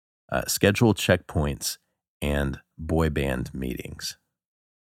schedule checkpoints and boy band meetings.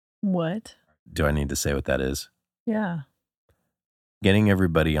 What? Do I need to say what that is? Yeah. Getting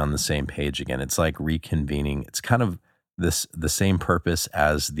everybody on the same page again. It's like reconvening. It's kind of the same purpose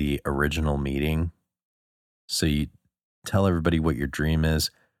as the original meeting. So you tell everybody what your dream is,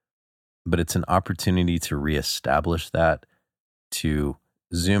 but it's an opportunity to reestablish that, to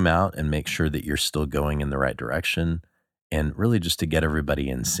zoom out and make sure that you're still going in the right direction, and really just to get everybody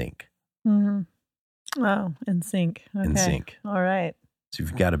in sync. Mm-hmm. Oh, in sync. Okay. In sync. All right. So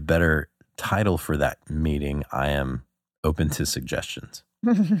if you've got a better title for that meeting, I am open to suggestions.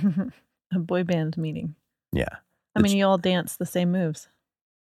 A boy band meeting. Yeah. I mean, you all dance the same moves.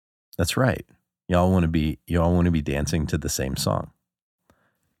 That's right. Y'all want to be dancing to the same song.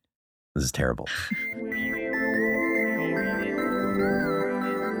 This is terrible.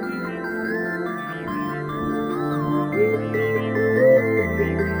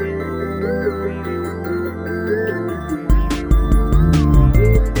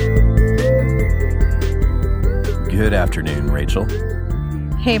 Good afternoon, Rachel.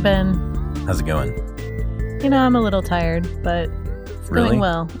 Hey, Ben. How's it going? I'm a little tired, but it's Really? going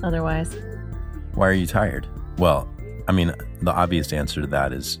well otherwise. Why are you tired? Well, I mean, the obvious answer to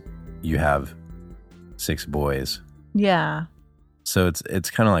that is you have 6 boys. Yeah. So it's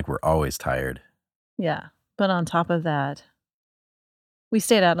kind of like we're always tired. Yeah. But on top of that, we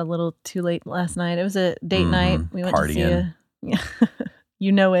stayed out a little too late last night. It was a date night. We went to see Partying. Yeah.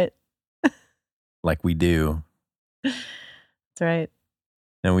 You know it. Like we do. That's right.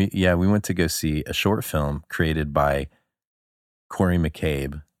 And we went to go see a short film created by Corey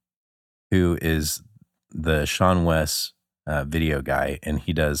McCabe, who is the Sean Wes video guy, and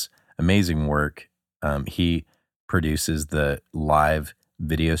he does amazing work. He produces the live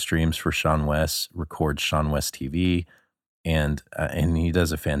video streams for Sean Wes, records Sean Wes TV, and he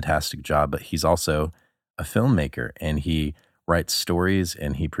does a fantastic job. But he's also a filmmaker, and he writes stories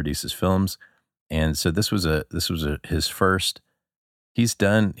and he produces films. And so this was his first. He's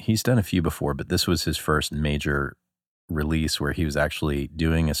done a few before, but this was his first major release where he was actually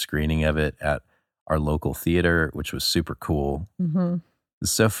doing a screening of it at our local theater, which was super cool. Mm-hmm.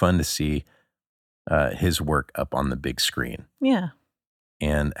 It's so fun to see his work up on the big screen. Yeah.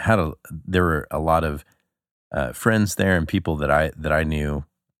 And there were a lot of friends there and people that I knew,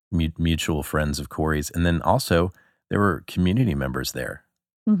 mutual friends of Corey's, and then also there were community members there.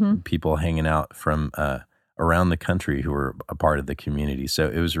 Mm-hmm. People hanging out from around the country who were a part of the community. So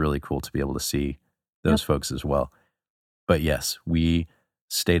it was really cool to be able to see those folks as well. But yes, we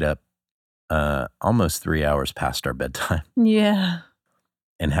stayed up almost 3 hours past our bedtime. Yeah.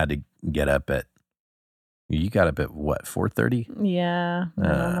 And had to get up you got up at what, 4:30? Yeah.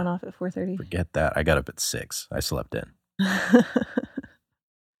 I went off at 4:30. Forget that. I got up at 6. I slept in.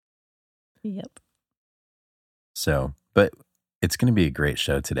 Yep. So, but it's going to be a great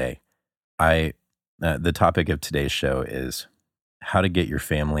show today. The topic of today's show is how to get your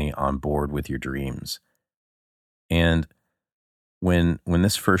family on board with your dreams. And when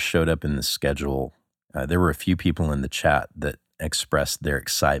this first showed up in the schedule, there were a few people in the chat that expressed their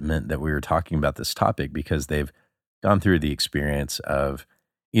excitement that we were talking about this topic because they've gone through the experience of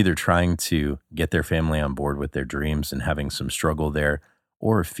either trying to get their family on board with their dreams and having some struggle there,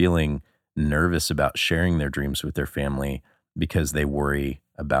 or feeling nervous about sharing their dreams with their family because they worry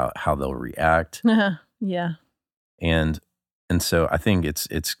about how they'll react. Yeah. And so I think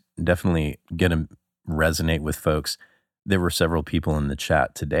it's definitely going to resonate with folks. There were several people in the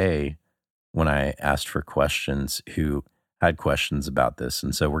chat today when I asked for questions who had questions about this.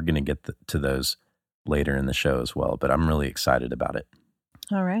 And so we're going to get to those later in the show as well. But I'm really excited about it.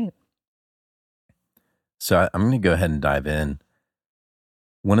 All right. So I'm going to go ahead and dive in.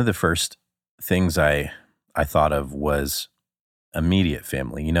 One of the first things I thought of was immediate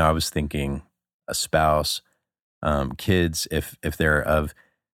family. I was thinking a spouse, kids, if they're of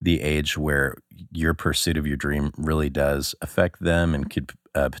the age where your pursuit of your dream really does affect them and could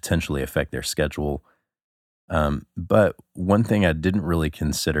potentially affect their schedule. But one thing I didn't really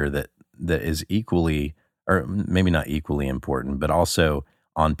consider that is equally, or maybe not equally important, but also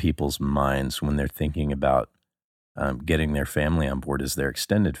on people's minds when they're thinking about getting their family on board is their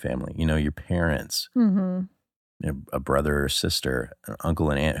extended family. Your parents, Mm-hmm. a brother or sister, an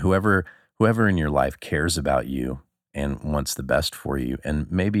uncle and aunt, whoever in your life cares about you and wants the best for you, and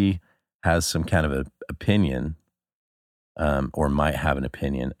maybe has some kind of an opinion, or might have an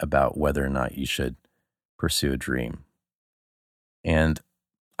opinion about whether or not you should pursue a dream. And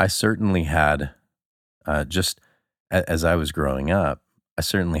I certainly had, just as I was growing up, I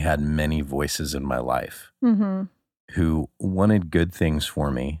certainly had many voices in my life Mm-hmm. who wanted good things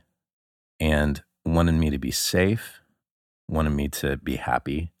for me, and wanted me to be safe, wanted me to be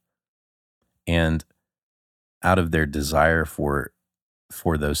happy. And out of their desire for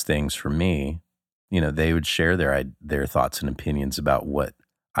those things for me, they would share their thoughts and opinions about what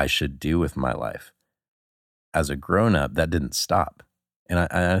I should do with my life. As a grown-up, that didn't stop. And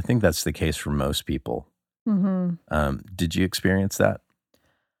I think that's the case for most people. Mm-hmm. Did you experience that?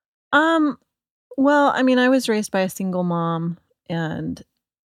 Well, I mean, I was raised by a single mom, and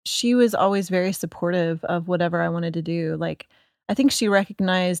she was always very supportive of whatever I wanted to do. Like, I think she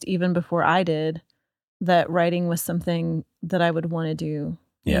recognized even before I did that writing was something that I would want to do,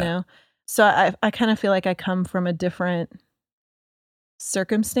 you know? So I kind of feel like I come from a different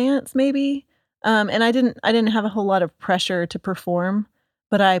circumstance, maybe. And I didn't have a whole lot of pressure to perform,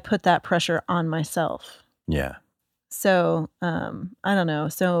 but I put that pressure on myself. Yeah. So, I don't know.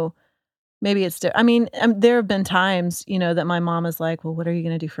 So maybe it's, I mean, there have been times, that my mom is like, well, what are you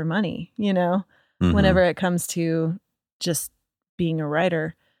going to do for money? Mm-hmm. Whenever it comes to just being a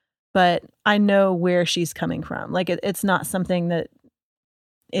writer. But I know where she's coming from. Like, it's not something that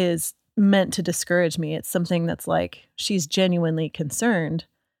is meant to discourage me. It's something that's like, she's genuinely concerned.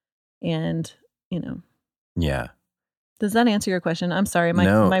 And, Yeah. Does that answer your question? I'm sorry.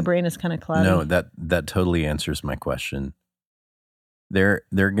 My brain is kind of cloudy. No, that totally answers my question. There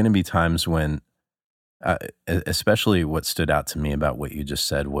are going to be times when, especially what stood out to me about what you just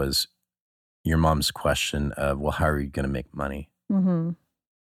said was your mom's question of, well, how are you going to make money? Mm-hmm.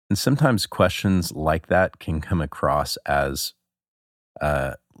 And sometimes questions like that can come across as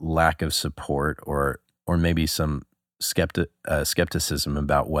lack of support or maybe some skepticism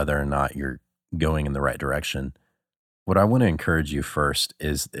about whether or not you're going in the right direction. What I want to encourage you first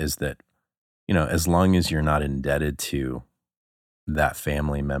is that, as long as you're not indebted to that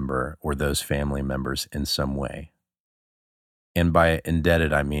family member or those family members in some way. And by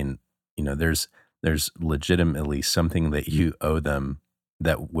indebted, I mean, there's legitimately something that you owe them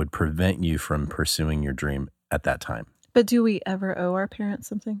that would prevent you from pursuing your dream at that time. But do we ever owe our parents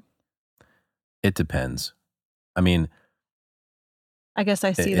something? It depends. I mean, I guess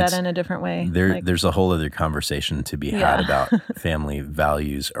I see that in a different way. There's a whole other conversation to be had about family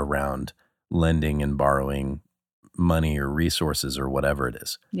values around lending and borrowing money or resources or whatever it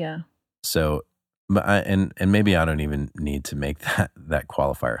is. Yeah. So, and maybe I don't even need to make that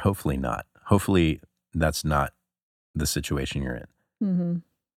qualifier. Hopefully not. Hopefully that's not the situation you're in. Mm-hmm.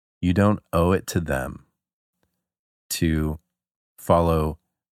 You don't owe it to them to follow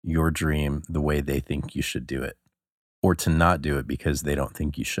your dream the way they think you should do it, or to not do it because they don't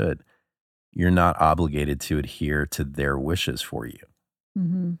think you should. You're not obligated to adhere to their wishes for you.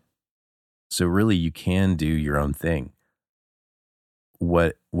 Mm-hmm. So really, you can do your own thing.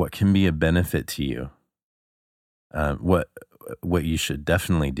 What can be a benefit to you? What you should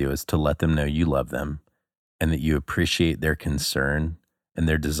definitely do is to let them know you love them and that you appreciate their concern and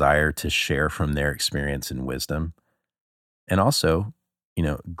their desire to share from their experience and wisdom. And also,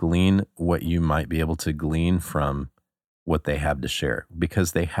 glean what you might be able to glean from what they have to share,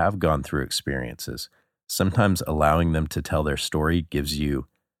 because they have gone through experiences. Sometimes allowing them to tell their story gives you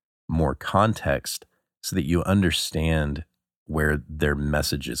more context so that you understand where their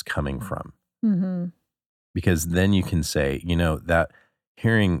message is coming from. Mm-hmm. Because then you can say, that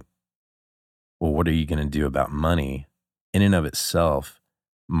hearing, well, what are you going to do about money in and of itself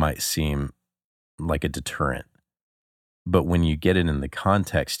might seem like a deterrent. But when you get it in the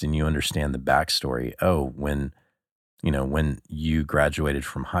context and you understand the backstory, when you graduated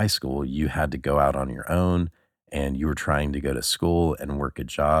from high school, you had to go out on your own and you were trying to go to school and work a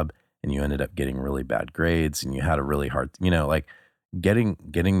job and you ended up getting really bad grades and you had a really hard, like getting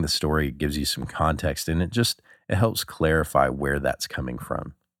the story gives you some context and it helps clarify where that's coming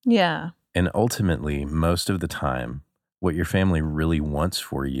from. Yeah. And ultimately, most of the time, what your family really wants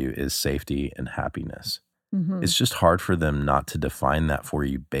for you is safety and happiness. Mm-hmm. It's just hard for them not to define that for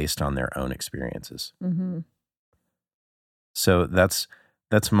you based on their own experiences. Mm-hmm. So that's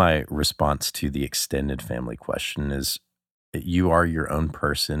my response to the extended family question is that you are your own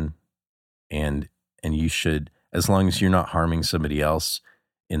person and you should, as long as you're not harming somebody else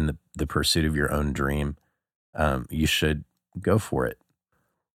in the pursuit of your own dream, you should go for it.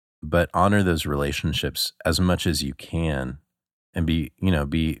 But honor those relationships as much as you can and be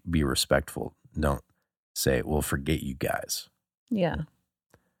respectful. Don't say, well, forget you guys. Yeah.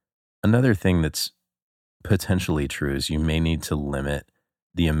 Another thing that's potentially true is you may need to limit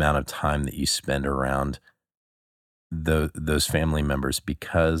the amount of time that you spend around those family members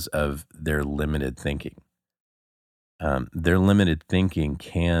because of their limited thinking. Their limited thinking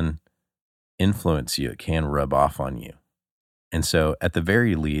can influence you. It can rub off on you. And so at the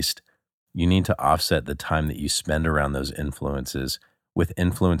very least, you need to offset the time that you spend around those influences with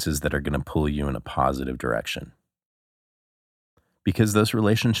influences that are going to pull you in a positive direction. Because those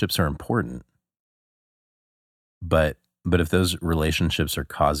relationships are important. But if those relationships are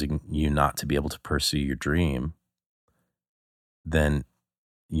causing you not to be able to pursue your dream, then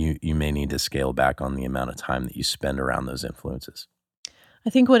you may need to scale back on the amount of time that you spend around those influences. I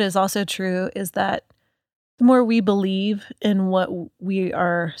think what is also true is that the more we believe in what we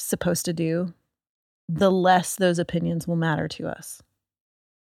are supposed to do, the less those opinions will matter to us.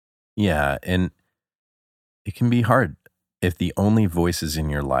 Yeah, and it can be hard if the only voices in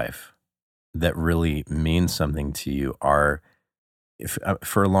your life that really mean something to you are, if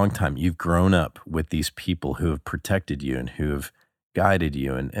for a long time you've grown up with these people who have protected you and who have guided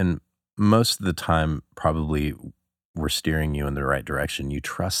you, and most of the time probably were steering you in the right direction. You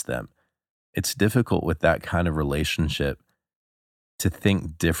trust them. It's difficult with that kind of relationship to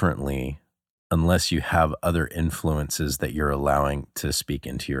think differently unless you have other influences that you're allowing to speak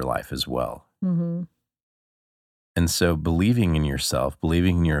into your life as well. Mm-hmm. And so believing in yourself,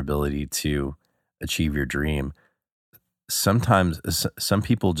 believing in your ability to achieve your dream, sometimes some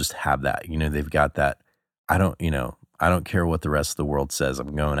people just have that, they've got that, I don't care what the rest of the world says,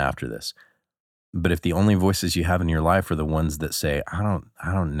 I'm going after this. But if the only voices you have in your life are the ones that say, I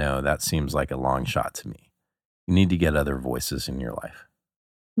don't know, that seems like a long shot to me. You need to get other voices in your life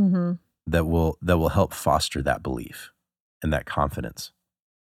Mm-hmm. that will help foster that belief and that confidence.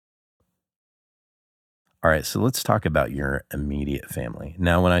 All right, so let's talk about your immediate family.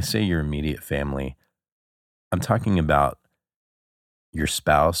 Now, when I say your immediate family, I'm talking about your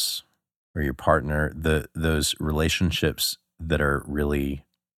spouse or your partner, those relationships that are really,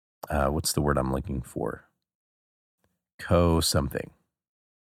 what's the word I'm looking for? Co-something.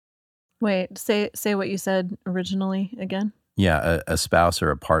 Wait, say what you said originally again. Yeah, a spouse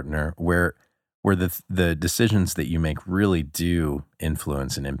or a partner where the decisions that you make really do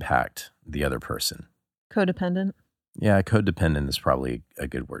influence and impact the other person. Codependent. Yeah, codependent is probably a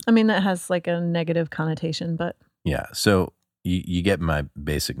good word. I mean, that has like a negative connotation, but Yeah, so you get my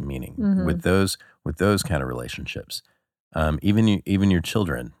basic meaning Mhm. with those kind of relationships. Even your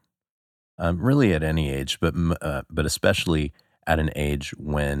children, really at any age, but especially at an age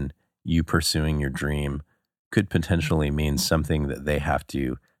when you pursuing your dream could potentially mean something that they have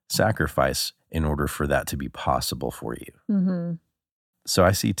to sacrifice in order for that to be possible for you. Mhm. So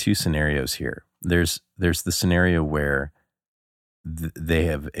I see two scenarios here. There's the scenario where they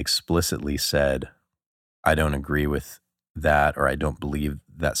have explicitly said, I don't agree with that, or I don't believe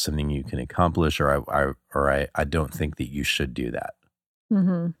that's something you can accomplish, or I don't think that you should do that.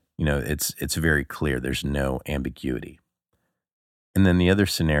 Mhm. It's very clear. There's no ambiguity. And then the other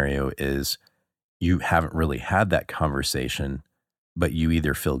scenario is you haven't really had that conversation, but you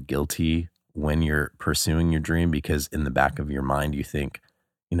either feel guilty when you're pursuing your dream because in the back of your mind you think,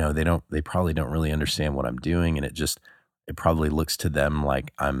 they probably don't really understand what I'm doing, and it probably looks to them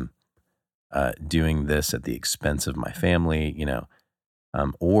like I'm doing this at the expense of my family,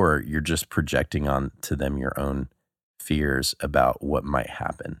 or you're just projecting on to them your own fears about what might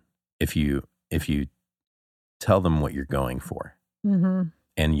happen if you tell them what you're going for Mhm.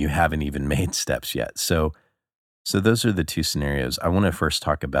 and you haven't even made steps yet. So those are the two scenarios. I want to first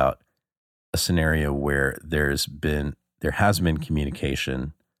talk about a scenario where there has been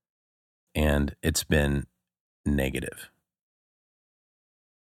communication and it's been negative.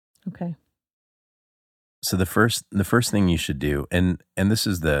 Okay. So the first thing you should do, and this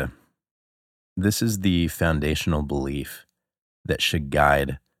is the foundational belief that should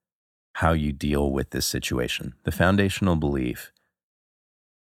guide how you deal with this situation. The foundational belief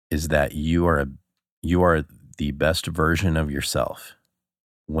is that you are the best version of yourself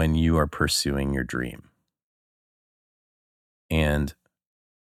when you are pursuing your dream. And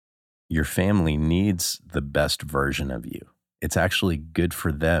your family needs the best version of you. It's actually good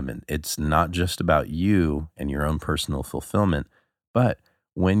for them. And it's not just about you and your own personal fulfillment, but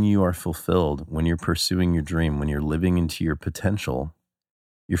when you are fulfilled, when you're pursuing your dream, when you're living into your potential,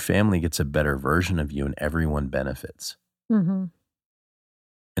 your family gets a better version of you and everyone benefits. Mhm.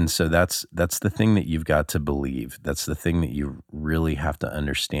 And so that's the thing that you've got to believe. That's the thing that you really have to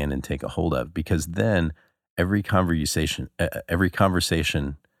understand and take a hold of, because then every conversation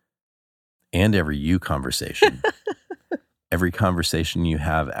and every you conversation, every conversation you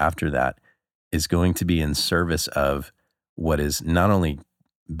have after that is going to be in service of what is not only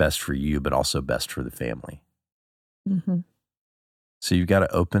best for you, but also best for the family. Mhm. So you've got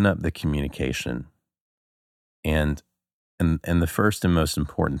to open up the communication, and the first and most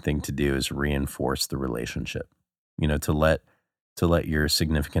important thing to do is reinforce the relationship. To let to let your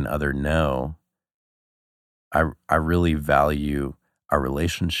significant other know, I really value our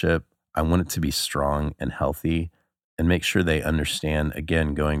relationship. I want it to be strong and healthy, and make sure they understand,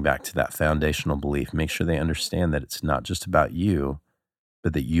 again, going back to that foundational belief, make sure they understand that it's not just about you,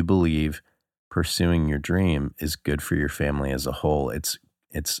 but that you believe pursuing your dream is good for your family as a whole. It's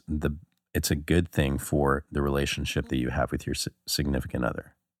a good thing for the relationship that you have with your significant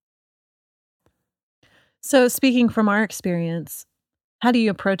other. So, speaking from our experience, how do you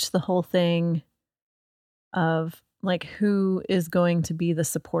approach the whole thing of like who is going to be the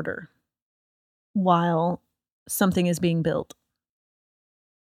supporter while something is being built?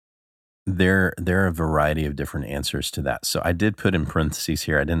 There are a variety of different answers to that. So I did put in parentheses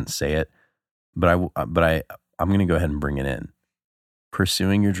here. I didn't say it, but I'm going to go ahead and bring it in.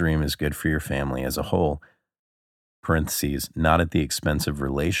 Pursuing your dream is good for your family as a whole. Parentheses, not at the expense of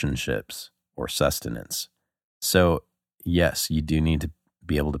relationships or sustenance. So yes, you do need to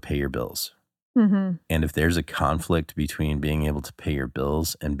be able to pay your bills. Mm-hmm. And if there's a conflict between being able to pay your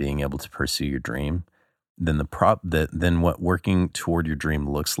bills and being able to pursue your dream, then then what working toward your dream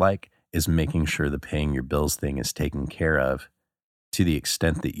looks like is making sure the paying your bills thing is taken care of to the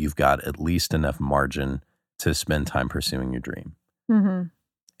extent that you've got at least enough margin to spend time pursuing your dream. Mm-hmm.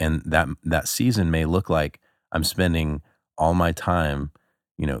 And that season may look like I'm spending all my time,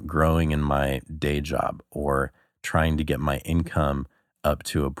 growing in my day job or trying to get my income up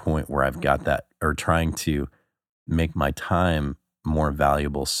to a point where I've got that, or trying to make my time more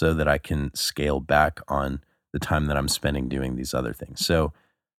valuable so that I can scale back on the time that I'm spending doing these other things. So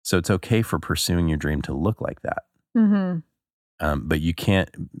it's okay for pursuing your dream to look like that. Mm-hmm. But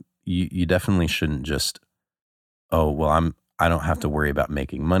you definitely shouldn't just, oh, well, I don't have to worry about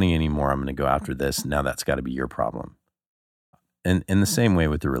making money anymore. I'm going to go after this. Now that's got to be your problem. And in the same way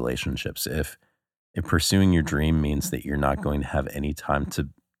with the relationships, if pursuing your dream means that you're not going to have any time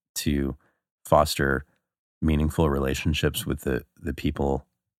to foster meaningful relationships with the people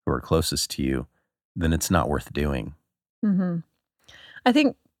who are closest to you, then it's not worth doing. Mm-hmm. I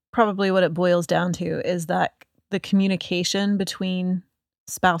think probably what it boils down to is that the communication between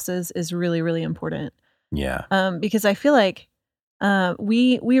spouses is really, really important. Yeah. Because I feel like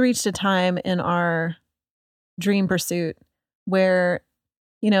we reached a time in our dream pursuit where,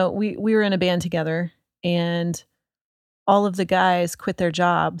 we were in a band together and all of the guys quit their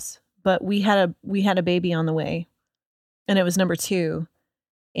jobs, but we had a baby on the way, and it was number 2.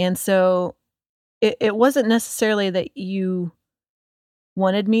 And so it wasn't necessarily that you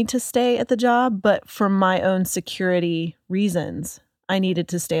wanted me to stay at the job, but for my own security reasons, I needed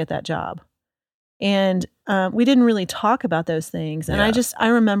to stay at that job. And we didn't really talk about those things. And Yeah. I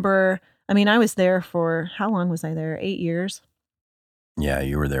remember, I was there for, how long was I there? 8 years. Yeah,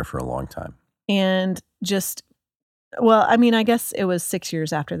 you were there for a long time. And I guess it was 6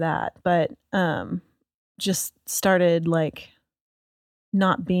 years after that, but just started like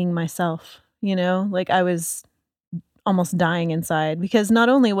not being myself, like I was almost dying inside, because not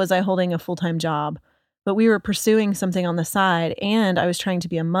only was I holding a full-time job, but we were pursuing something on the side, and I was trying to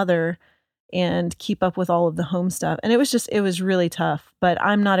be a mother and keep up with all of the home stuff. And it was really tough, but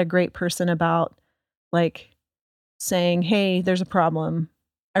I'm not a great person about like saying, hey, there's a problem,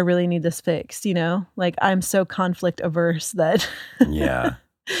 I really need this fixed, like I'm so conflict averse that Yeah.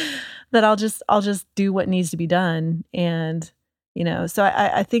 that I'll just do what needs to be done. And, so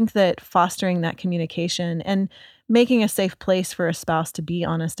I think that fostering that communication and making a safe place for a spouse to be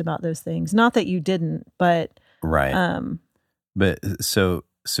honest about those things, not that you didn't, but right. But so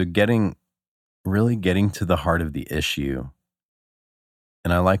really getting to the heart of the issue.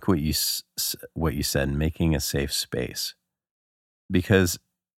 And I like what you said, making a safe space, because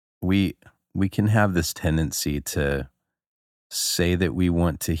we can have this tendency to say that we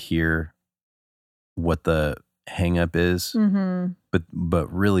want to hear what the hang up is, mm-hmm.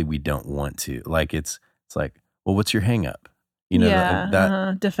 but really we don't want to. Like it's like, well, what's your hang up?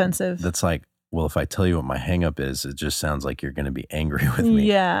 That defensive. That's like, well, if I tell you what my hang up is, it just sounds like you're going to be angry with me.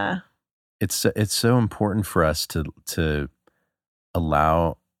 Yeah. It's so important for us to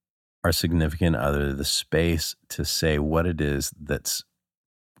allow our significant other the space to say what it is that's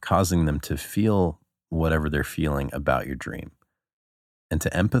causing them to feel whatever they're feeling about your dream, and to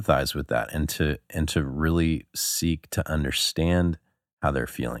empathize with that, and to really seek to understand how they're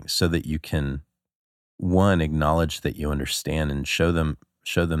feeling, so that you can, one, acknowledge that you understand and show them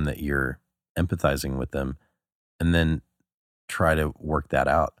that you're empathizing with them, and then try to work that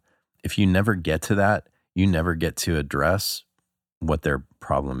out. If you never get to that, you never get to address what their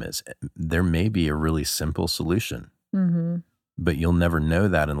problem is. There may be a really simple solution, mm-hmm. but you'll never know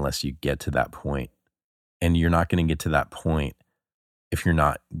that unless you get to that point. And you're not going to get to that point if you're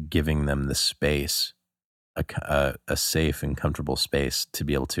not giving them the space, a safe and comfortable space to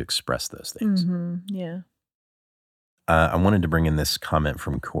be able to express those things. Yeah. I wanted to bring in this comment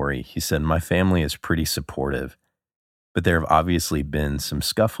from Corey. He said, "My family is pretty supportive, but there have obviously been some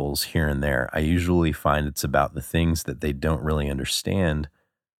scuffles here and there. I usually find it's about the things that they don't really understand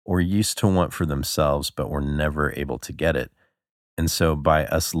or used to want for themselves, but were never able to get it. And so by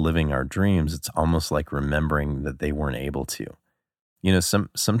us living our dreams, it's almost like remembering that they weren't able to. You know,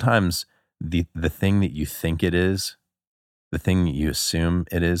 sometimes the thing that you think it is, the thing that you assume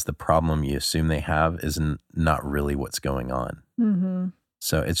it is, the problem you assume they have is not really what's going on.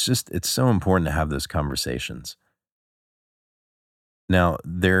 So it's so important to have those conversations. Now,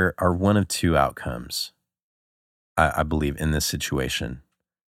 there are one of two outcomes, I believe, in this situation.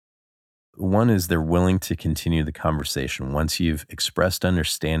 One is they're willing to continue the conversation. Once you've expressed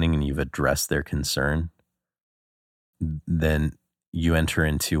understanding and you've addressed their concern, then you enter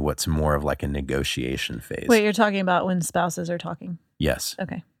into what's more of like a negotiation phase. Wait, you're talking about when spouses are talking? Yes.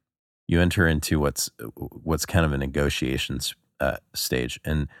 Okay. You enter into what's kind of a negotiations stage,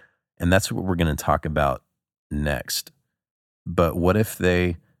 and that's what we're going to talk about next. But what if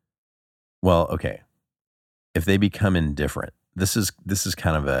if they become indifferent? This is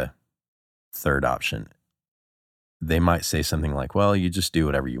kind of a third option. They might say something like, "Well, you just do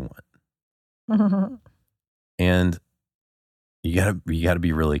whatever you want," and you gotta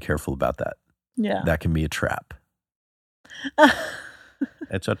be really careful about that. Yeah. That can be a trap.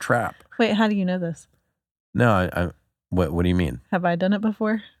 It's a trap. Wait, how do you know this? No, what do you mean? Have I done it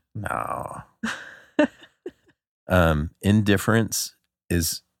before? No. Indifference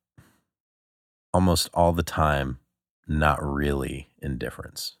is almost all the time not really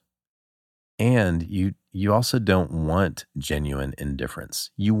indifference. And you also don't want genuine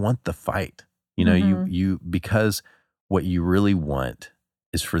indifference. You want the fight. You know, you because what you really want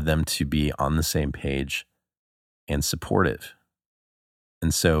is for them to be on the same page and supportive.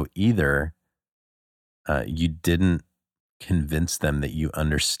 And so either you didn't convince them that you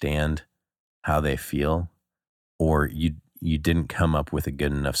understand how they feel, or you didn't come up with a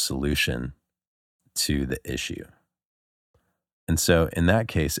good enough solution to the issue. And so in that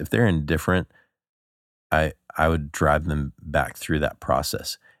case, if they're indifferent, I would drive them back through that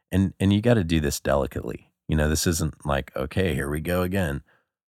process. And you got to do this delicately. You know, this isn't like, okay, here we go again.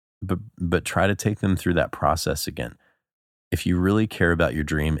 But try to take them through that process again. If you really care about your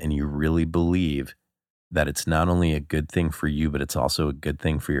dream and you really believe that it's not only a good thing for you, but it's also a good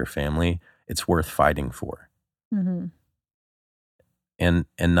thing for your family, it's worth fighting for. And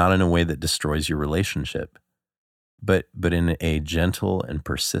not in a way that destroys your relationship, but in a gentle and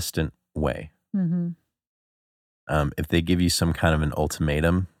persistent way. If they give you some kind of an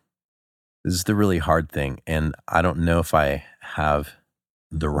ultimatum, this is the really hard thing. And I don't know if I have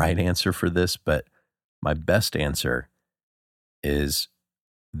the right answer for this, but my best answer is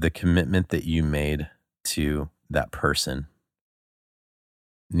the commitment that you made to that person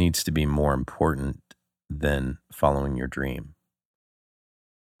needs to be more important than following your dream.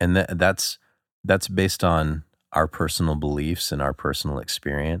 And that's based on our personal beliefs and our personal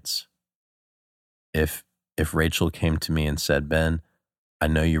experience. If Rachel came to me and said, "Ben, I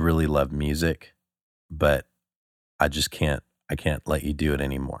know you really love music, but I can't let you do it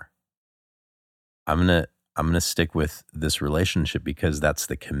anymore. I'm going to stick with this relationship because that's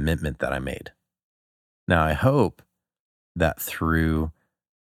the commitment that I made." Now, I hope that through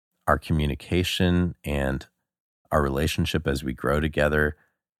our communication and our relationship as we grow together,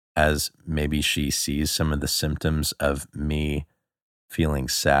 as maybe she sees some of the symptoms of me feeling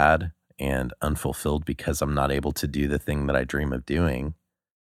sad and unfulfilled because I'm not able to do the thing that I dream of doing,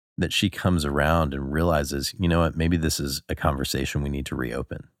 that she comes around and realizes, you know what, maybe this is a conversation we need to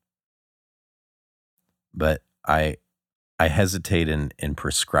reopen. But I hesitate in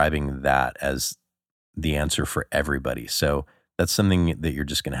prescribing that as the answer for everybody. So that's something that you're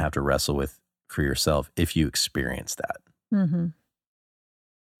just going to have to wrestle with for yourself if you experience that.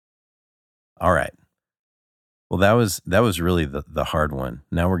 All right. Well, that was really the hard one.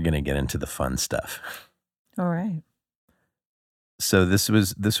 Now we're going to get into the fun stuff. All right. So this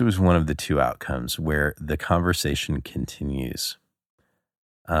was one of the two outcomes where the conversation continues.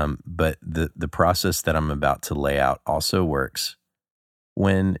 But the process that I'm about to lay out also works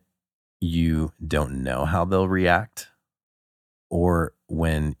when you don't know how they'll react, or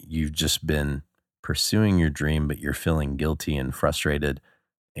when you've just been pursuing your dream, but you're feeling guilty and frustrated,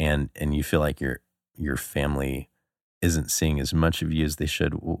 and you feel like your family isn't seeing as much of you as they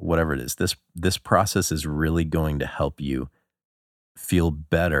should, whatever it is. This process is really going to help you feel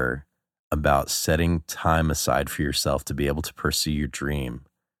better about setting time aside for yourself to be able to pursue your dream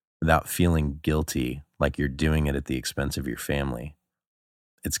without feeling guilty like you're doing it at the expense of your family.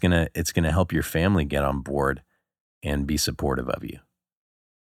 It's gonna help your family get on board and be supportive of you.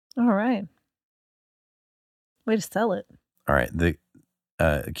 All right. Way to sell it. All right. The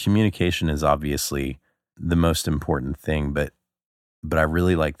communication is obviously the most important thing, but I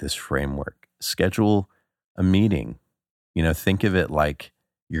really like this framework. Schedule a meeting. Think of it like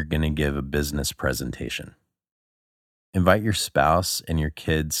you're going to give a business presentation. Invite your spouse and your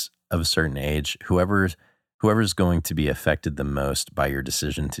kids of a certain age, whoever's going to be affected the most by your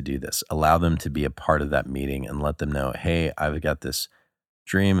decision to do this. Allow them to be a part of that meeting and let them know, hey, I've got this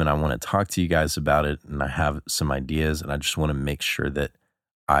dream and I want to talk to you guys about it, and I have some ideas, and I just want to make sure that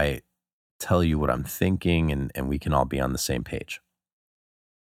I tell you what I'm thinking, and we can all be on the same page.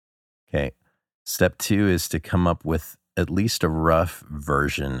 Okay. Step 2 is to come up with at least a rough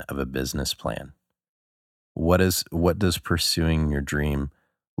version of a business plan. What does pursuing your dream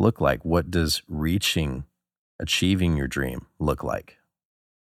look like? What does achieving your dream look like?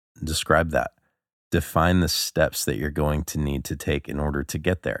 Describe that. Define the steps that you're going to need to take in order to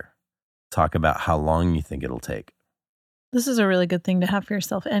get there. Talk about how long you think it'll take. This is a really good thing to have for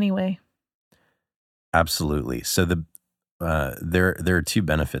yourself anyway. Absolutely. So there are 2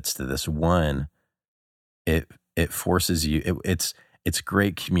 benefits to this. One, it forces you. It's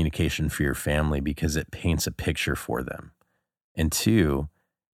great communication for your family because it paints a picture for them. And 2,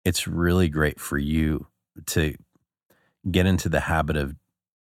 it's really great for you to get into the habit of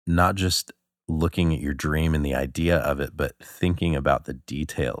not just looking at your dream and the idea of it, but thinking about the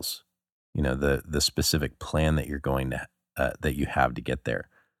details, the specific plan that you're going to, that you have to get there.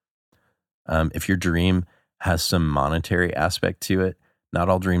 If your dream has some monetary aspect to it, not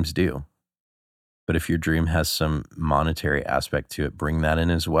all dreams do. But if your dream has some monetary aspect to it, bring that in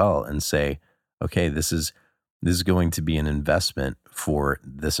as well and say, okay, this is going to be an investment for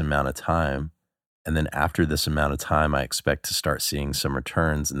this amount of time. And then after this amount of time, I expect to start seeing some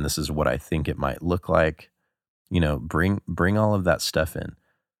returns. And this is what I think it might look like. Bring all of that stuff in.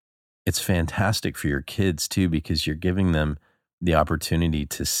 It's fantastic for your kids too, because you're giving them the opportunity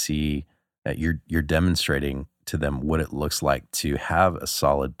to see that you're demonstrating to them what it looks like to have a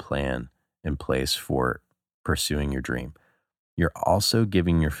solid plan in place for pursuing your dream. You're also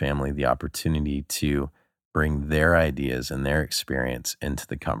giving your family the opportunity to bring their ideas and their experience into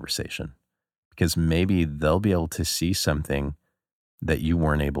the conversation, because maybe they'll be able to see something that you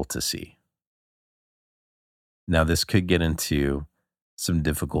weren't able to see. Now, this could get into some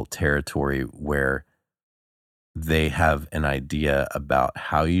difficult territory where they have an idea about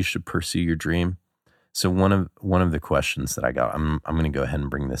how you should pursue your dream. So one of the questions that I got, I'm going to go ahead and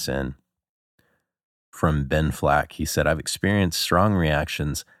bring this in from Ben Flack. He said, I've experienced strong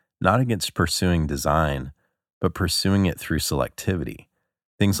reactions, not against pursuing design, but pursuing it through selectivity.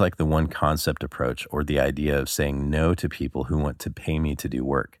 Things like the one concept approach or the idea of saying no to people who want to pay me to do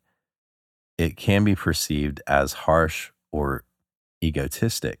work. It can be perceived as harsh or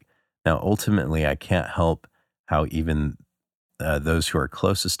egotistic. Now, ultimately, I can't help how even those who are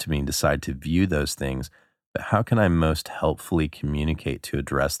closest to me decide to view those things, but how can I most helpfully communicate to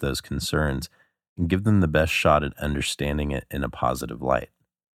address those concerns and give them the best shot at understanding it in a positive light?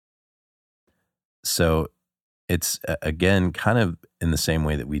 So it's, again, kind of in the same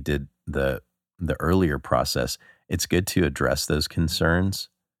way that we did the earlier process. It's good to address those concerns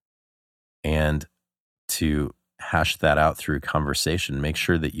and to hash that out through conversation. Make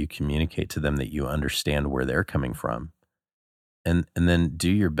sure that you communicate to them that you understand where they're coming from. And then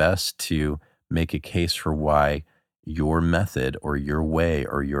do your best to make a case for why your method or your way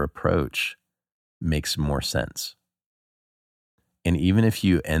or your approach makes more sense. And even if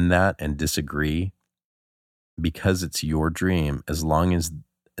you end that and disagree, because it's your dream, as long as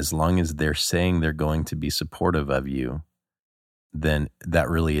they're saying they're going to be supportive of you, then that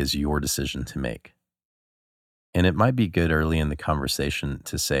really is your decision to make. And it might be good early in the conversation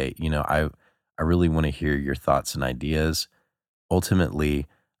to say, I really want to hear your thoughts and ideas. Ultimately,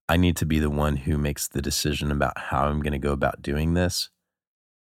 I need to be the one who makes the decision about how I'm going to go about doing this.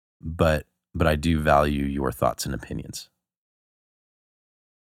 But I do value your thoughts and opinions.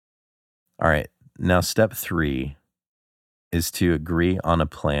 All right. Now, step 3 is to agree on a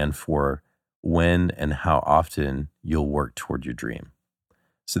plan for when and how often you'll work toward your dream.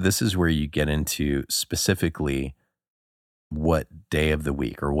 So this is where you get into specifically what day of the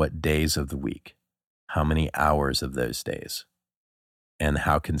week or what days of the week, how many hours of those days, and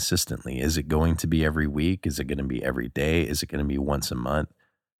how consistently. Is it going to be every week? Is it going to be every day? Is it going to be once a month?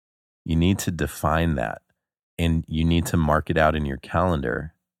 You need to define that, and you need to mark it out in your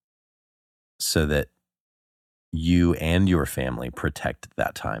calendar so that you and your family protect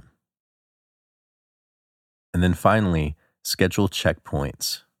that time. And then finally, schedule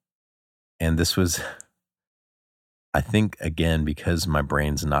checkpoints. And this was, I think, again, because my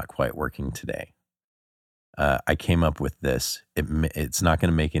brain's not quite working today. I came up with this. It's not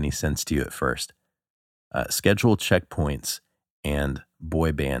going to make any sense to you at first. Schedule checkpoints and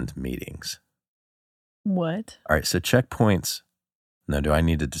boy band meetings. What? All right, so checkpoints. No, do I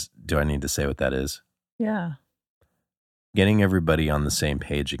need to say what that is? Yeah. Getting everybody on the same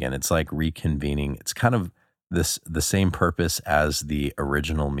page again. It's like reconvening. It's kind of the same purpose as the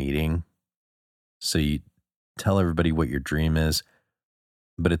original meeting. So you tell everybody what your dream is,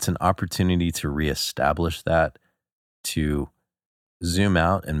 but it's an opportunity to reestablish that, to zoom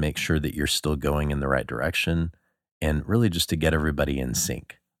out and make sure that you're still going in the right direction, and really just to get everybody in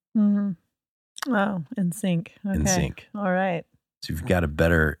sync. Mm-hmm. Oh, in sync. Okay. In sync. All right. So if you've got a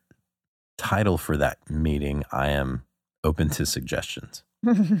better title for that meeting, I am open to suggestions.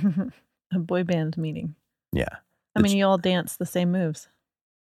 A boy band meeting. Yeah. I mean, you all dance the same moves.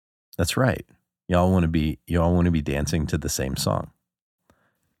 That's right. Y'all want to be dancing to the same song.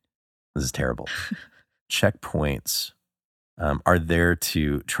 This is terrible. Checkpoints are there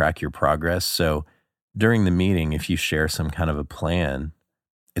to track your progress. So during the meeting, if you share some kind of a plan,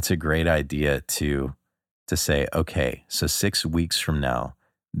 it's a great idea to say, okay, so 6 weeks from now,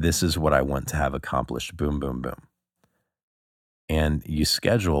 this is what I want to have accomplished. Boom, boom, boom. And you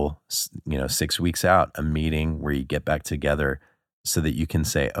schedule, 6 weeks out, a meeting where you get back together so that you can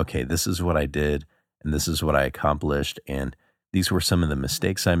say, okay, this is what I did and this is what I accomplished. And these were some of the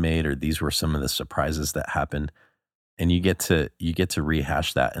mistakes I made, or these were some of the surprises that happened. And you get to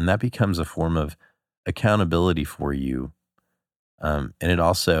rehash that. And that becomes a form of accountability for you. And it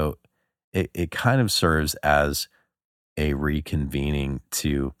also, it kind of serves as a reconvening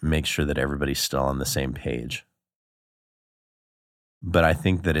to make sure that everybody's still on the same page. But I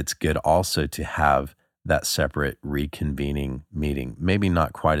think that it's good also to have that separate reconvening meeting, maybe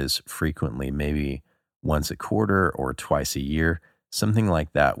not quite as frequently, maybe once a quarter or twice a year, something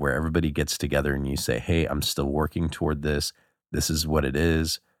like that, where everybody gets together and you say, hey, I'm still working toward this. This is what it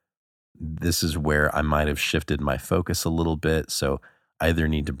is. This is where I might have shifted my focus a little bit. So I either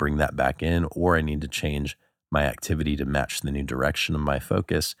need to bring that back in, or I need to change my activity to match the new direction of my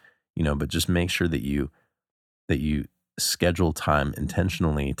focus, but just make sure that you schedule time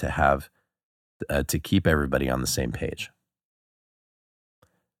intentionally to have, to keep everybody on the same page.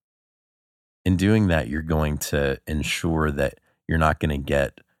 In doing that, you're going to ensure that you're not going to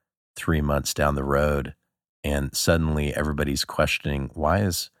get 3 months down the road and suddenly everybody's questioning, why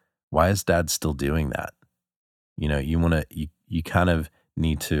is dad still doing that? You kind of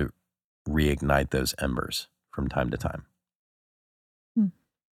need to reignite those embers from time to time.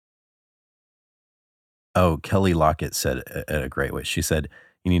 Oh, Kelly Lockett said it a great way. She said,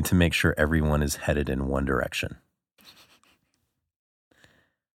 you need to make sure everyone is headed in one direction.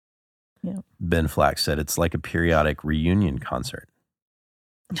 Yeah. Ben Flack said, it's like a periodic reunion concert.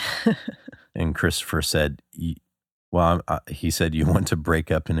 And Christopher said, he said, you want to break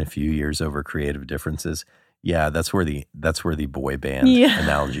up in a few years over creative differences. Yeah, that's where the boy band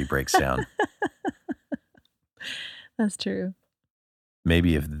analogy breaks down. That's true.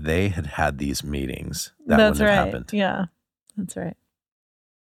 Maybe if they had these meetings, that wouldn't have happened. Yeah, that's right.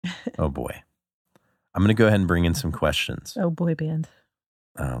 Oh boy. I'm going to go ahead and bring in some questions. Oh, boy band.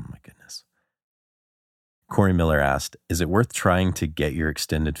 Oh my goodness. Corey Miller asked, is it worth trying to get your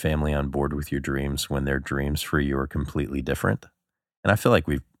extended family on board with your dreams when their dreams for you are completely different? And I feel like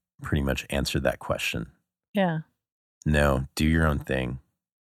we've pretty much answered that question. Yeah. No, do your own thing.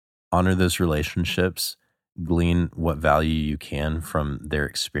 Honor those relationships. Glean what value you can from their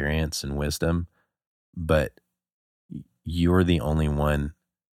experience and wisdom. But you're the only one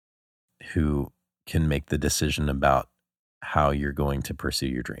who can make the decision about how you're going to pursue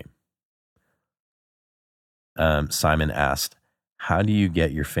your dream. Simon asked, how do you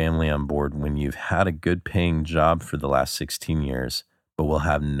get your family on board when you've had a good paying job for the last 16 years, but will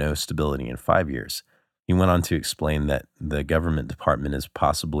have no stability in 5 years? He went on to explain that the government department is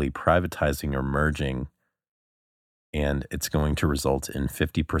possibly privatizing or merging, and it's going to result in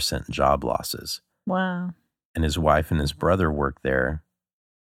 50% job losses. Wow. And his wife and his brother work there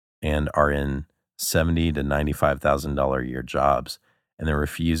and are in $70,000 to $95,000 a year jobs, and they're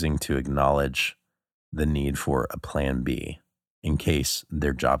refusing to acknowledge the need for a plan B in case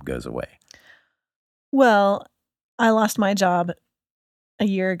their job goes away. Well, I lost my job a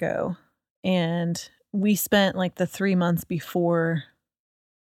year ago, and we spent like the 3 months before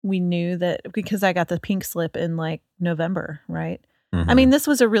we knew that, because I got the pink slip in like November, right? I mean, this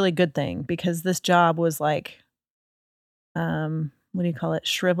was a really good thing because this job was like, what do you call it?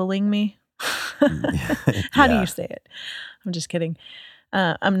 Shriveling me. How do Yeah. you say it? I'm just kidding.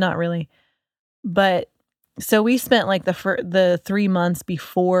 I'm not really. But so we spent like the 3 months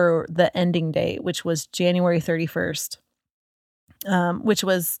before the ending date, which was January 31st, which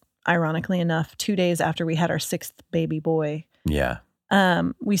was ironically enough 2 days after we had our 6th baby boy. Yeah.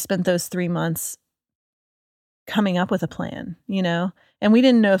 We spent those 3 months coming up with a plan, and we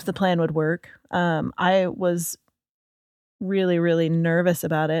didn't know if the plan would work. I was really, really nervous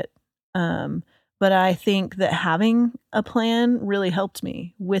about it. But I think that having a plan really helped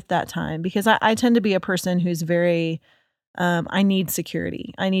me with that time because I tend to be a person who's very, I need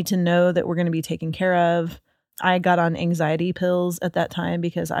security. I need to know that we're going to be taken care of. I got on anxiety pills at that time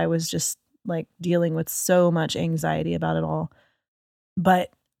because I was just like dealing with so much anxiety about it all.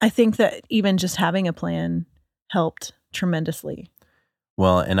 But I think that even just having a plan helped tremendously.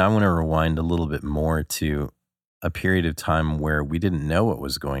 Well, and I want to rewind a little bit more to a period of time where we didn't know what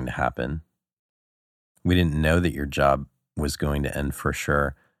was going to happen. We didn't know that your job was going to end for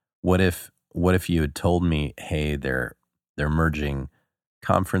sure. What if you had told me, hey, they're merging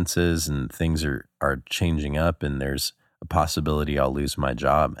conferences and things are changing up and there's a possibility I'll lose my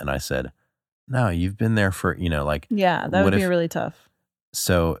job. And I said, no, you've been there for, like, Yeah, that would be really tough.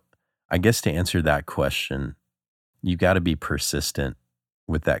 So I guess to answer that question, you got to be persistent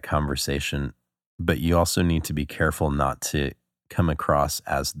with that conversation, but you also need to be careful not to come across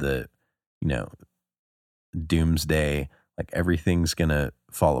as the, doomsday, like everything's going to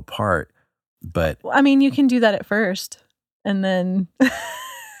fall apart. But I mean, you can do that at first and then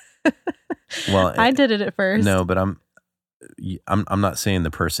well, I did it at first. No, but I'm not saying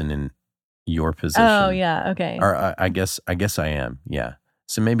the person in your position. Oh, yeah, okay. Or I guess I am. Yeah.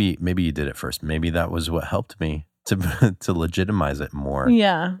 So maybe you did it first. Maybe that was what helped me to legitimize it more.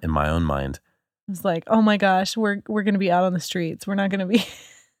 Yeah. In my own mind. It's like, oh my gosh, we're going to be out on the streets. We're not going to be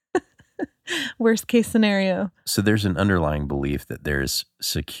worst case scenario. So there's an underlying belief that there's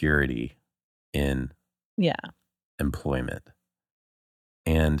security in employment.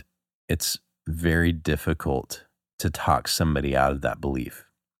 And it's very difficult to talk somebody out of that belief,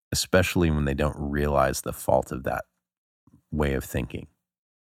 especially when they don't realize the fault of that way of thinking.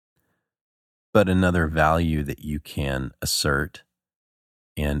 But another value that you can assert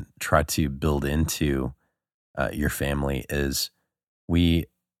and try to build into your family is we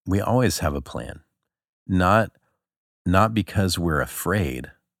always have a plan, not because we're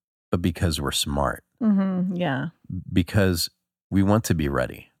afraid, but because we're smart. Mm-hmm, yeah. Because we want to be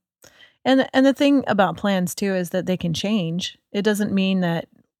ready. And the thing about plans too is that they can change. It doesn't mean that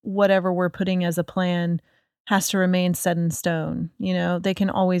whatever we're putting as a plan has to remain set in stone. They can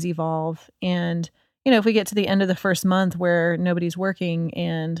always evolve. And, if we get to the end of the first month where nobody's working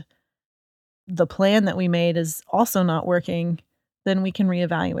and the plan that we made is also not working, then we can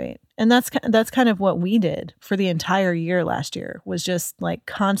reevaluate. And that's kind of what we did for the entire year last year, was just like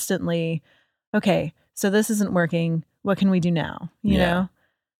constantly, okay, so this isn't working. What can we do now? You know?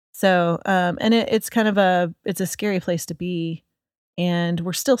 So, and it's kind of it's a scary place to be, and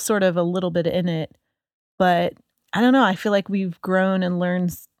we're still sort of a little bit in it, but I don't know. I feel like we've grown and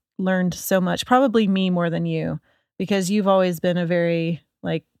learned so much, probably me more than you, because you've always been a very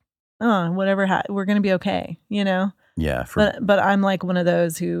like, whatever, we're going to be okay, Yeah. But I'm like one of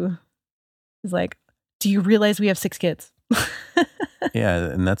those who is like, do you realize we have 6 kids? Yeah.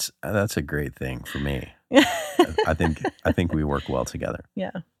 And that's a great thing for me. I think we work well together.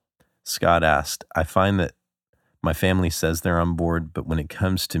 Yeah. Scott asked, I find that my family says they're on board, but when it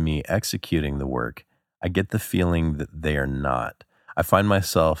comes to me executing the work, I get the feeling that they are not. I find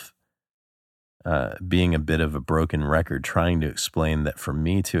myself being a bit of a broken record trying to explain that for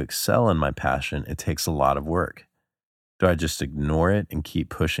me to excel in my passion, it takes a lot of work. Do I just ignore it and keep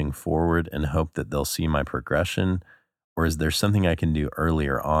pushing forward and hope that they'll see my progression? Or is there something I can do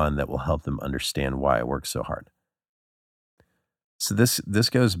earlier on that will help them understand why I work so hard? So this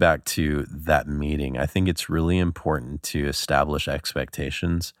goes back to that meeting. I think it's really important to establish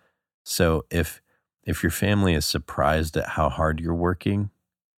expectations. So if your family is surprised at how hard you're working,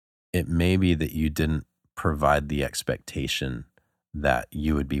 it may be that you didn't provide the expectation that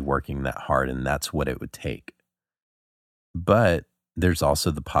you would be working that hard and that's what it would take. But there's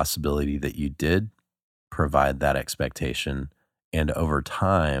also the possibility that you did provide that expectation and over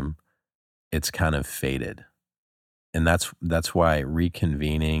time it's kind of faded. And that's why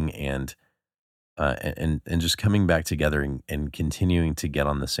reconvening and just coming back together and continuing to get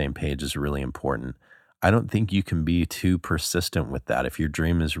on the same page is really important. I don't think you can be too persistent with that if your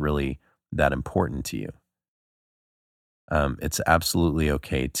dream is really that important to you. It's absolutely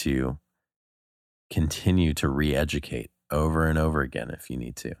okay to continue to re-educate over and over again if you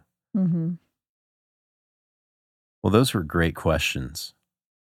need to. Mm-hmm. Well, those were great questions.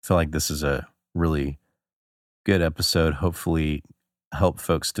 I feel like this is a really good episode. Hopefully help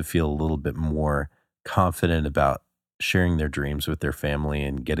folks to feel a little bit more confident about sharing their dreams with their family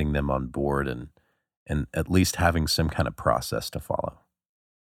and getting them on board and at least having some kind of process to follow.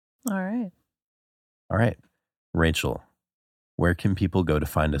 All right. All right. Rachel, where can people go to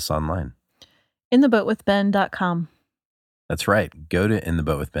find us online? InTheBoatWithBen.com. That's right. Go to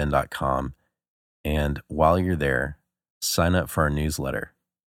InTheBoatWithBen.com, and while you're there, sign up for our newsletter.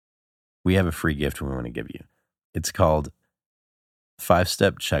 We have a free gift we want to give you. It's called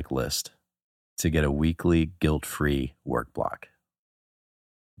 5-Step Checklist to get a weekly guilt-free work block.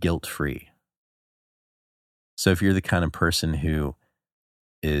 Guilt-free. So if you're the kind of person who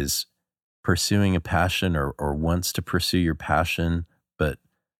is pursuing a passion or wants to pursue your passion, but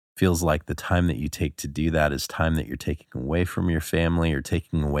feels like the time that you take to do that is time that you're taking away from your family or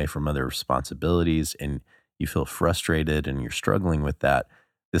taking away from other responsibilities, and you feel frustrated and you're struggling with that,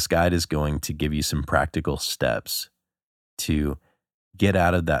 this guide is going to give you some practical steps to get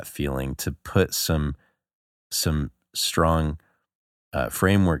out of that feeling, to put some strong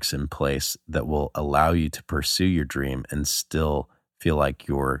frameworks in place that will allow you to pursue your dream and still feel like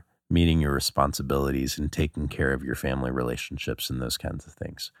you're meeting your responsibilities and taking care of your family relationships and those kinds of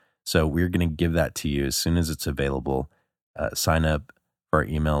things. So we're going to give that to you as soon as it's available. Sign up for our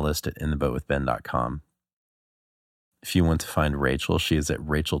email list at intheboatwithben.com. If you want to find Rachel, she is at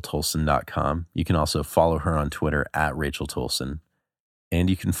racheltolson.com. You can also follow her on Twitter at Rachel Tolson. And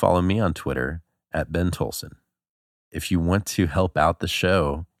you can follow me on Twitter at Ben Tolson. If you want to help out the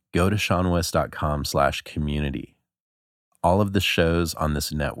show, go to seanwest.com/community. All of the shows on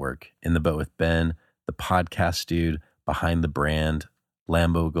this network, In the Boat with Ben, The Podcast Dude, Behind the Brand,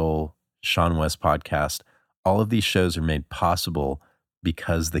 Lambo Goal, Sean West Podcast, all of these shows are made possible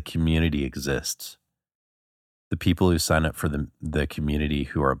because the community exists. The people who sign up for the community,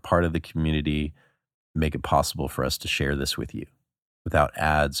 who are a part of the community, make it possible for us to share this with you without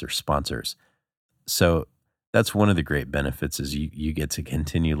ads or sponsors. So that's one of the great benefits is you get to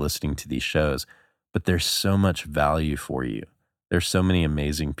continue listening to these shows, but there's so much value for you. There's so many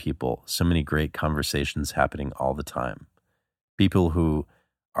amazing people, so many great conversations happening all the time. People who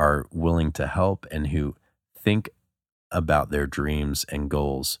are willing to help and who think about their dreams and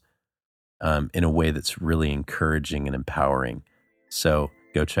goals in a way that's really encouraging and empowering. So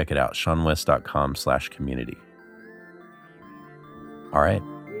go check it out, seanwest.com/community. All right.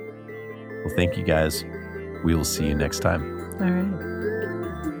 Well, thank you guys. We will see you next time. All right.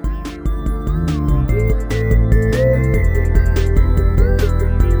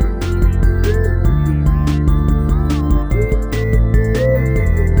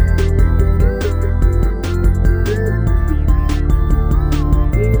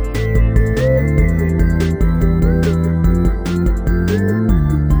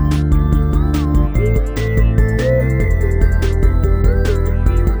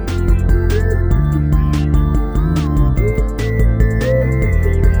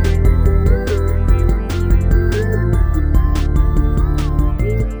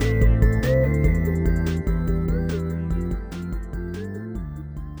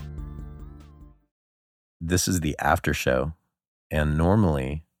 This is the after show, and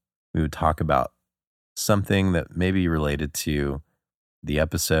normally we would talk about something that may be related to the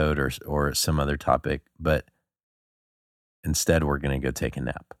episode or some other topic, but instead we're going to go take a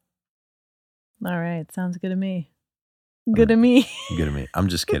nap. All right. Sounds good to me. Good to me. Good to me. I'm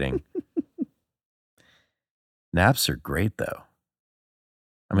just kidding. Naps are great though.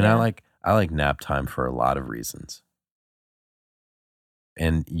 I mean, Yeah. I like nap time for a lot of reasons.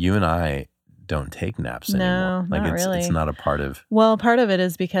 And you and I don't take naps No, anymore. Like not it's really. not a part of. Well, part of it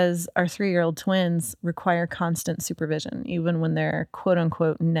is because our 3-year-old twins require constant supervision, even when they're quote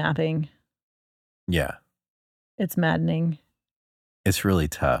unquote napping. Yeah, It's maddening. it's really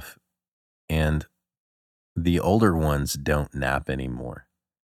tough. And the older ones don't nap anymore.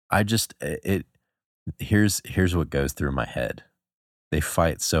 Here's what goes through my head. They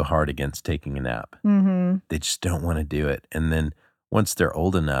fight so hard against taking a nap. Mm-hmm. They just don't want to do it. And then once they're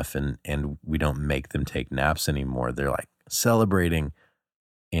old enough and we don't make them take naps anymore, they're like celebrating.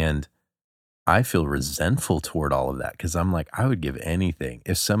 And I feel resentful toward all of that because I'm like, I would give anything.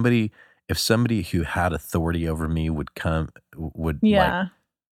 If somebody who had authority over me would Yeah. like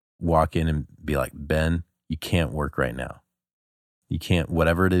walk in and be like, Ben, you can't work right now. You can't,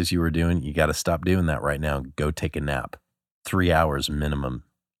 whatever it is you were doing, you got to stop doing that right now. Go take a nap. 3 hours minimum,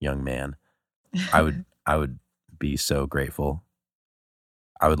 young man. I would be so grateful.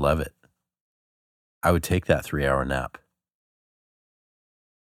 I would love it. I would take that 3-hour nap.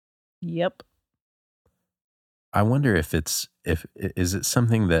 Yep. I wonder if is it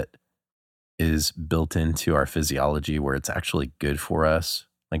something that is built into our physiology where it's actually good for us?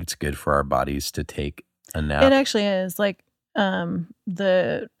 Like it's good for our bodies to take a nap? It actually is. Like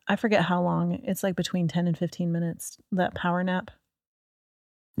I forget how long. It's like between 10 and 15 minutes, that power nap.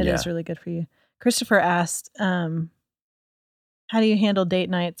 It is really good for you. Christopher asked, how do you handle date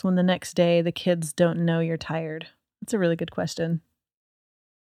nights when the next day the kids don't know you're tired? That's a really good question.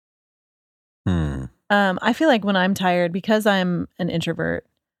 I feel like when I'm tired, because I'm an introvert,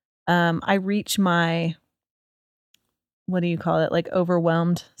 I reach my, what do you call it? Like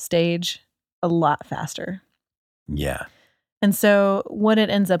overwhelmed stage a lot faster. Yeah. And so what it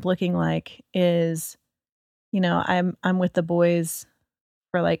ends up looking like is, I'm with the boys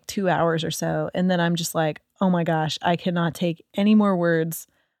for like 2 hours or so. And then I'm just like, oh my gosh, I cannot take any more words.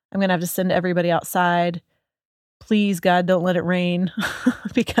 I'm going to have to send everybody outside. Please, God, don't let it rain.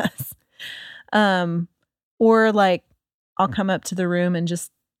 Because, or like I'll come up to the room and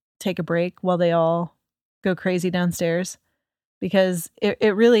just take a break while they all go crazy downstairs, because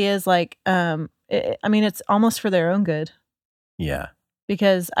it really is like, it's almost for their own good. Yeah.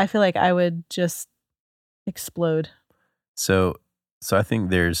 Because I feel like I would just explode. So I think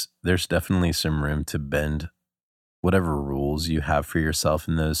there's definitely some room to bend whatever rules you have for yourself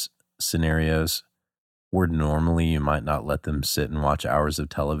in those scenarios where normally you might not let them sit and watch hours of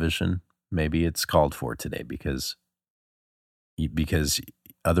television. Maybe it's called for today because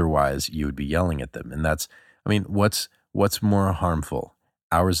otherwise you would be yelling at them. And what's more harmful,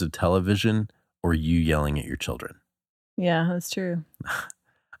 hours of television or you yelling at your children? Yeah, that's true.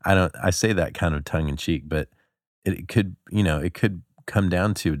 I say that kind of tongue in cheek, but it could come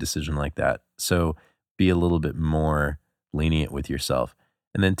down to a decision like that. So be a little bit more lenient with yourself.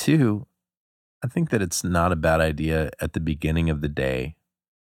 And then 2, I think that it's not a bad idea at the beginning of the day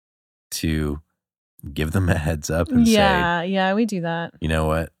to give them a heads up and say, yeah, we do that. You know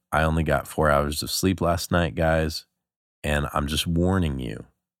what? I only got 4 hours of sleep last night, guys, and I'm just warning you.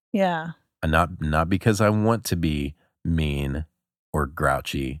 Yeah. And not because I want to be mean or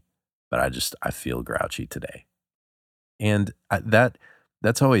grouchy, but I feel grouchy today. And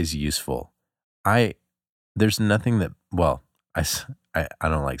that's always useful. There's nothing that, well, I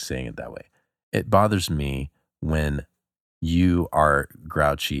don't like saying it that way. It bothers me when you are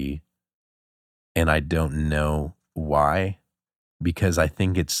grouchy and I don't know why, because I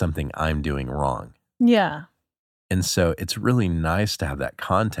think it's something I'm doing wrong. Yeah. And so it's really nice to have that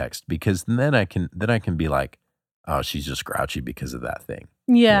context, because then I can be like, oh, she's just grouchy because of that thing.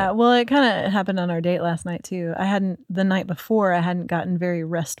 Yeah. Well, it kind of happened on our date last night too. The night before, I hadn't gotten very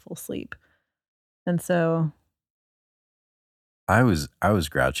restful sleep. And so I was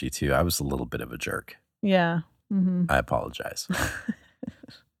grouchy too. I was a little bit of a jerk. Yeah. Mm-hmm. I apologize.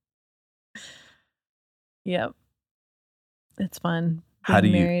 Yep. It's fun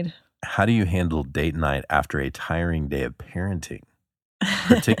being married. How do you handle date night after a tiring day of parenting?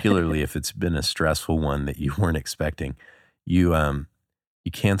 Particularly if it's been a stressful one that you weren't expecting. You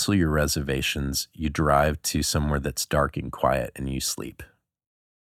cancel your reservations, you drive to somewhere that's dark and quiet, and you sleep.